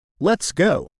Let's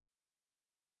go.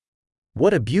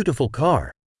 What a beautiful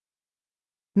car.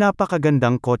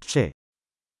 Napakagandang kotse.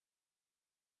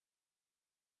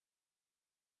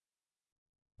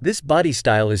 This body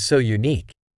style is so unique.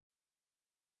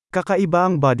 Kakaiba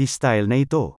ang body style na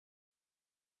ito.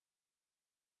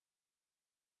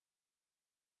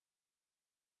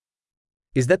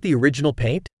 Is that the original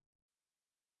paint?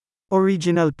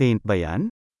 Original paint ba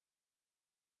yan?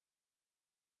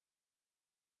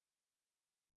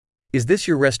 Is this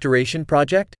your restoration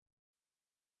project?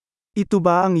 Ito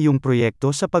ba ang iyong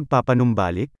proyekto sa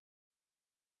pagpapanumbalik?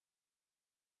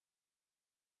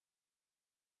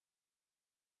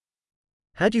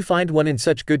 How'd you find one in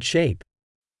such good shape?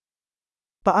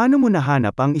 Paano mo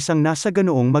nahanap ang isang nasa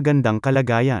ganoong magandang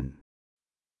kalagayan?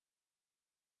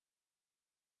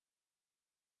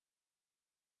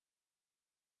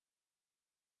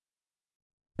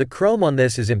 The chrome on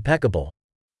this is impeccable.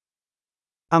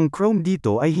 Ang chrome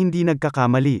dito ay hindi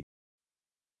nagkakamali.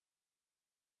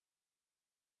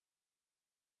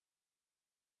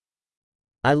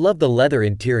 I love the leather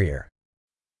interior.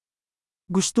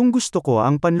 Gustong-gusto ko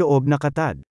ang panloob na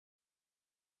katad.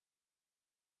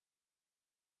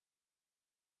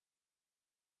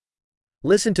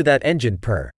 Listen to that engine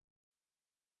purr.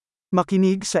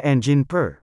 Makinig sa engine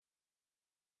purr.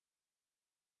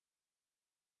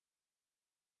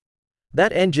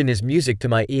 That engine is music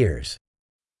to my ears.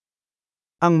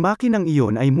 Ang makinang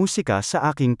iyon ay musika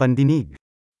sa aking pandinig.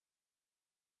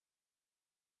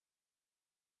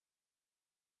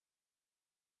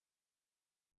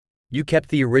 You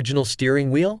kept the original steering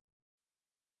wheel?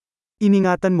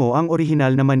 Iningatan mo ang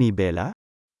orihinal na manibela?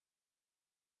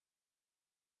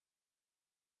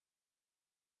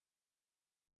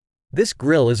 This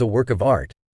grill is a work of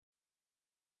art.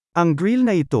 Ang grill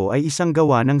na ito ay isang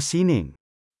gawa ng sining.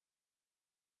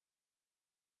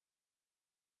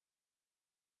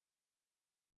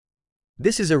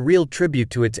 This is a real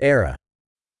tribute to its era.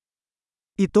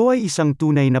 Ito ay isang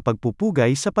tunay na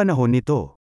pagpupugay sa panahon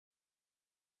nito.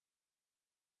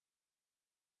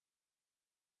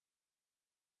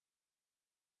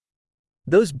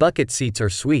 Those bucket seats are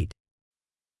sweet.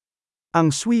 Ang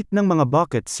sweet ng mga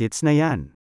bucket seats na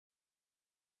yan.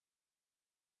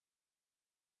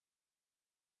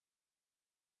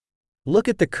 Look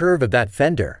at the curve of that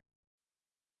fender.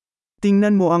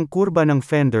 Tingnan mo ang kurba ng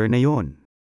fender na yon.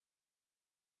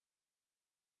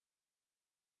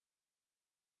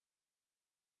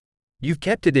 You've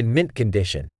kept it in mint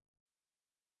condition.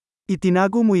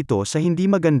 Itinago mo ito sa hindi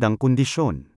magandang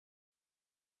kondisyon.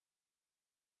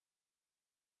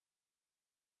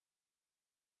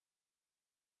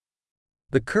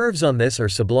 The curves on this are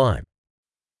sublime.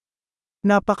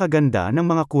 Napakaganda ng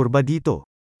mga kurba dito.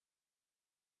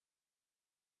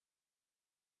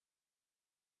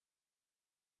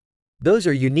 Those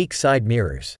are unique side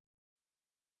mirrors.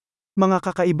 Mga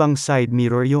kakaibang side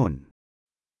mirror yon.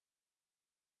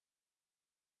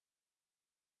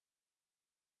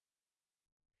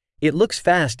 It looks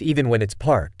fast even when it's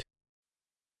parked.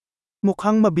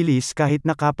 Mukhang mabilis kahit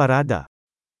nakaparada.